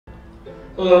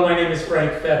Hello, my name is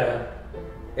Frank Fetta.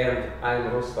 And I'm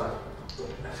Ruslan.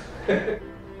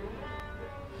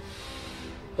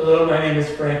 Hello, my name is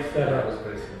Frank Fetta. That was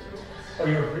very simple. Oh,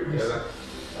 you're Yeah,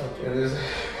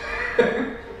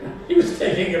 okay. He was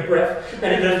taking a breath,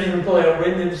 and he doesn't even play a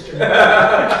wind instrument.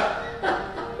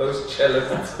 Those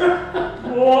cellists. Oh,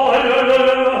 no.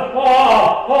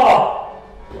 Oh.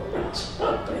 You're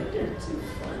too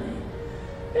funny.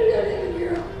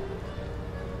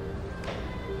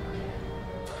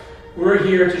 We're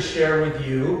here to share with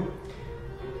you.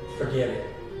 Forget it.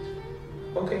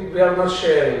 Okay, we are not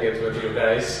sharing it with you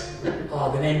guys.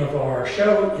 The name of our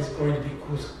show is going to be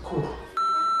Cool.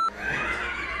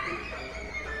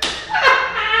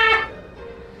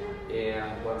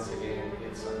 And once again,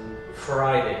 it's on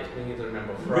Friday. We need to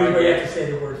remember We Friday. have to say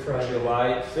the word Friday.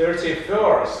 July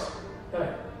 31st.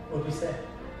 Right. What did we say?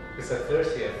 It's the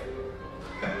 30th.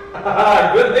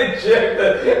 Good they checked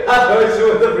that. Otherwise you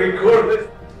would have recorded.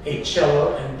 A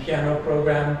cello and piano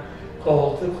program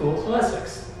called The Cool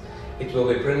Classics. It will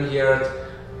be premiered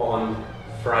on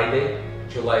Friday,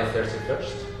 July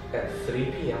 31st at 3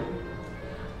 p.m.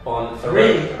 On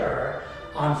Friday,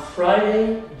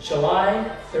 July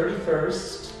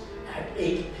 31st at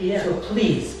 8 p.m. So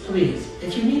please,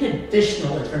 if you need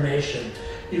additional information,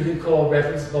 you can call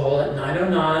Reverend's Bowl at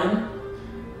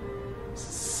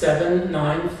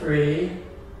 909-793.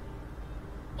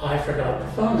 I forgot the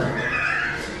phone number.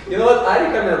 You know what, I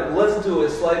recommend, let's do a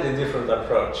slightly different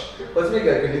approach. Let's make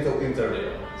a little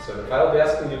interview. So if I'll be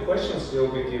asking you questions,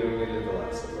 you'll be giving me little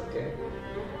answers, okay?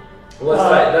 Let's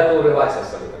try, that will relax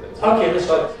us a little bit. Okay, let's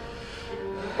try.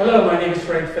 Hello, my name is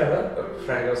Frank Fetta.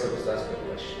 Frank also was asking a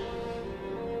question.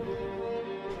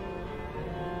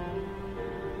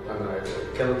 I don't know, I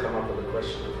cannot come up with a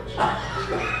question.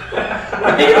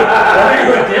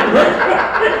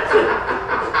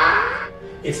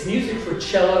 It's music for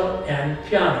cello and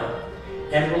piano,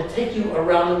 and it will take you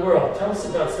around the world. Tell us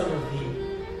about some of the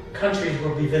countries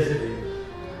we'll be visiting.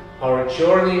 Our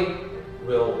journey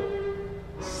will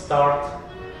start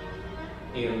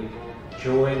in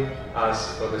join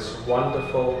us for this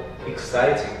wonderful,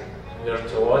 exciting,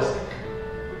 virtuosic,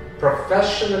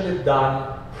 professionally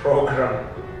done program.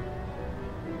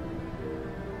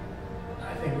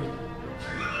 I think we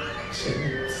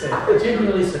should say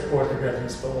genuinely support the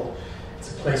Reverend's Bowl. It's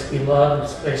a place we love, and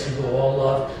it's a place you will all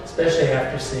love, especially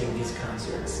after seeing these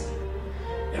concerts.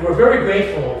 And we're very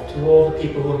grateful to all the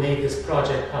people who made this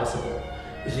project possible.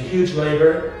 It's a huge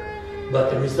labor,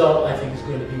 but the result, I think, is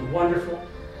going to be wonderful.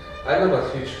 I know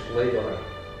about huge labor.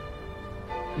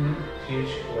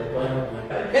 Huge labor.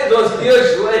 It was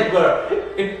huge labor.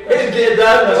 Get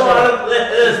done one of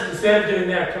this. Instead of doing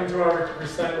that, come to our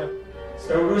recital.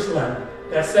 So Ruslan,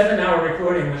 that 7-hour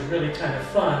recording was really kind of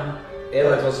fun. Yeah,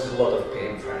 that was a lot of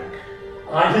pain, Frank.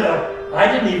 I know.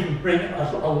 I didn't even bring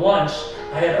a lunch.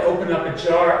 I had to open up a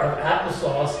jar of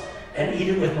applesauce and eat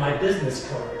it with my business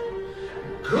card.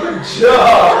 Good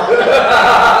job!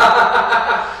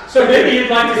 So maybe you'd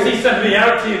like to see some of the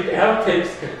outtakes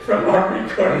from our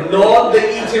recording. Not the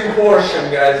eating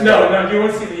portion, guys. No, you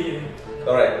won't see the eating.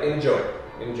 Alright, enjoy.